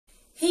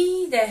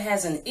that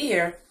has an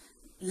ear,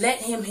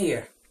 let him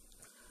hear.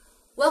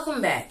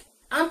 Welcome back.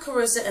 I'm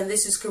Carissa, and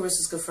this is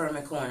Carissa's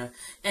Confirming Corner.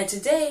 And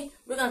today,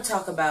 we're going to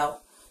talk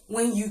about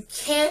when you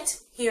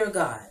can't hear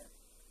God.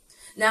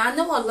 Now, I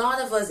know a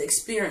lot of us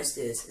experience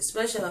this,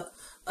 especially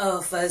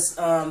of us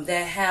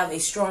that have a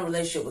strong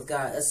relationship with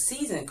God, as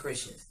seasoned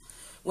Christians,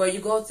 where you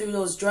go through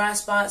those dry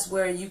spots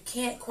where you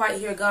can't quite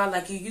hear God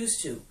like you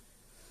used to.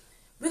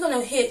 We're going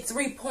to hit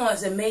 3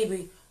 points and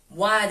maybe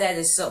why that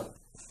is so.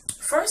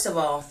 First of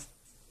all,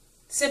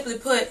 simply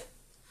put,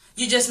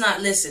 you're just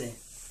not listening.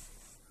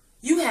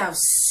 You have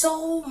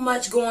so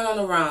much going on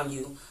around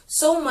you,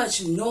 so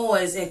much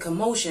noise and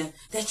commotion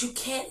that you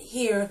can't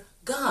hear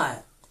God.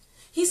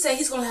 He said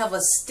he's going to have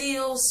a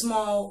still,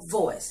 small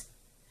voice.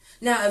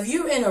 Now, if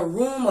you're in a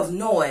room of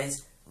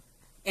noise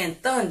and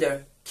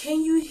thunder,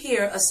 can you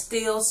hear a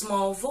still,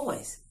 small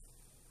voice?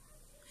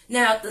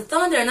 Now, the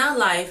thunder in our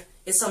life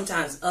is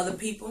sometimes other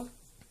people,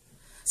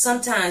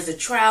 sometimes the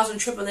trials and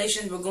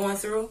tribulations we're going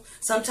through,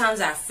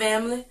 sometimes our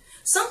family,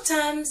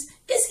 sometimes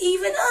it's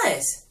even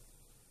us.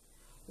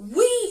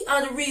 We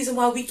are the reason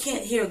why we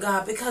can't hear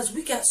God, because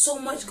we got so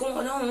much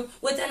going on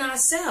within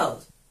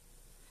ourselves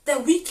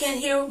that we can't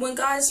hear when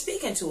God is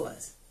speaking to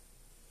us.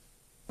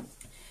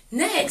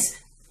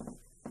 Next,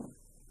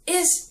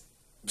 it's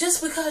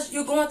just because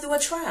you're going through a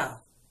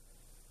trial.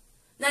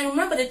 Now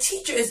remember, the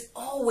teacher is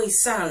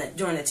always silent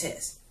during the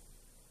test,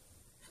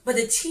 but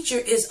the teacher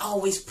is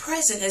always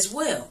present as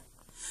well.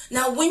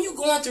 Now when you're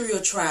going through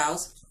your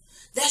trials,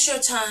 that's your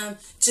time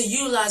to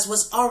utilize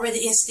what's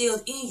already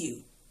instilled in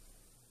you,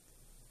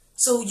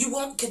 so you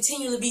won't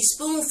continually be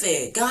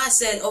spoon-fed. God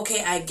said,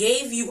 okay, I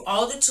gave you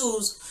all the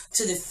tools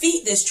to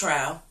defeat this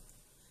trial.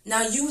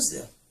 Now use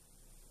them.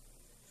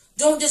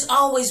 Don't just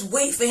always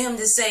wait for him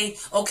to say,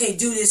 okay,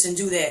 do this and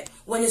do that,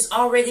 when it's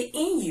already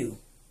in you.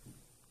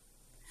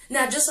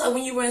 Now, just like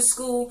when you were in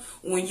school,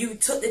 when you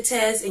took the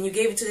test and you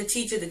gave it to the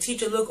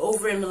teacher looked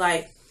over and be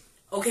like,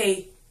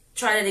 okay,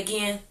 try that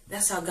again.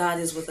 That's how God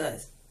is with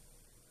us.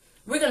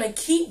 We're going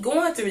to keep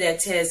going through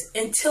that test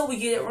until we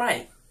get it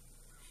right.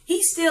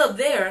 He's still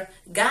there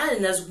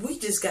guiding us. We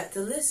just got to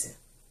listen.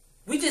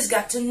 We just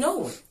got to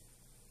know it.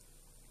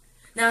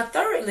 Now,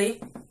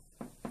 thirdly,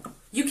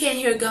 you can't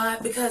hear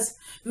God because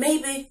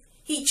maybe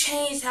he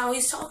changed how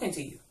he's talking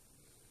to you.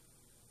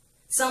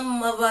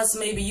 Some of us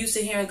may be used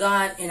to hearing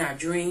God in our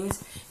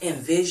dreams, in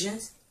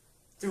visions,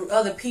 through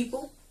other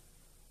people.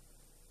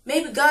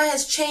 Maybe God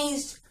has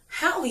changed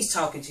how he's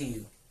talking to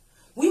you.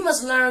 We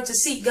must learn to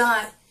seek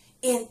God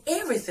in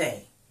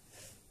everything.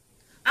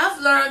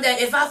 I've learned that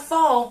if I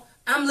fall,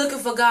 I'm looking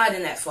for God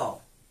in that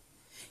fall.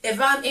 If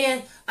I'm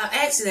in an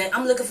accident,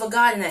 I'm looking for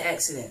God in that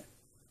accident.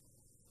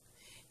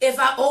 If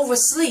I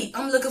oversleep,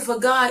 I'm looking for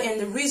God in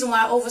the reason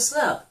why I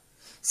overslept.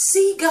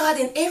 See God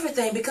in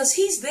everything because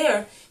he's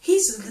there.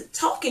 He's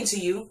talking to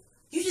you.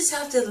 You just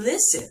have to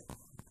listen.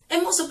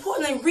 And most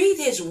importantly, read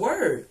his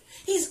word.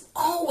 He's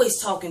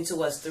always talking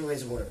to us through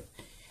his word.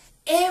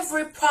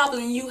 Every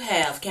problem you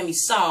have can be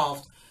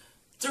solved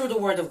through the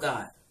word of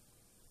God.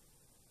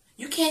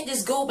 You can't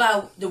just go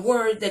by the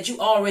word that you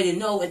already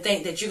know and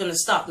think that you're going to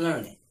stop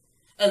learning.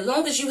 As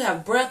long as you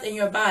have breath in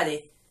your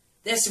body,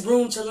 there's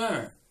room to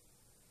learn.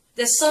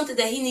 There's something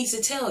that he needs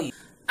to tell you.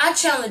 I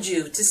challenge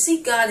you to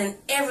seek God in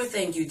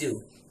everything you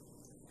do.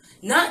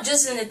 Not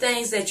just in the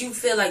things that you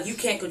feel like you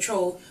can't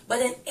control,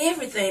 but in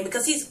everything,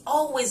 because he's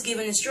always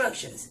giving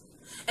instructions.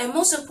 And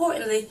most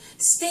importantly,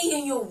 stay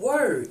in your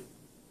word.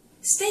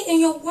 Stay in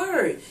your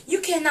word.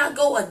 You cannot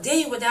go a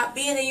day without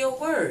being in your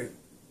word.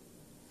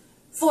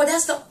 For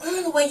that's the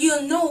only way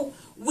you'll know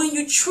when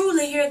you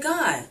truly hear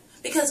God.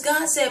 Because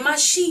God said, my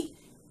sheep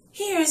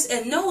hears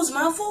and knows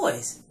my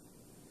voice.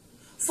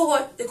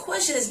 For the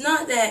question is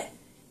not that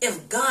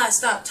if God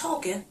stopped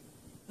talking,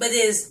 but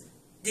is,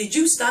 did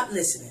you stop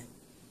listening?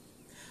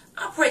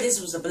 I pray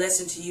this was a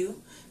blessing to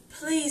you.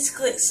 Please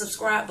click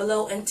subscribe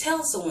below and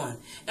tell someone.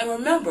 And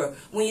remember,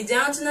 when you're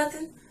down to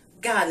nothing,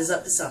 God is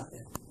up to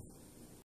something.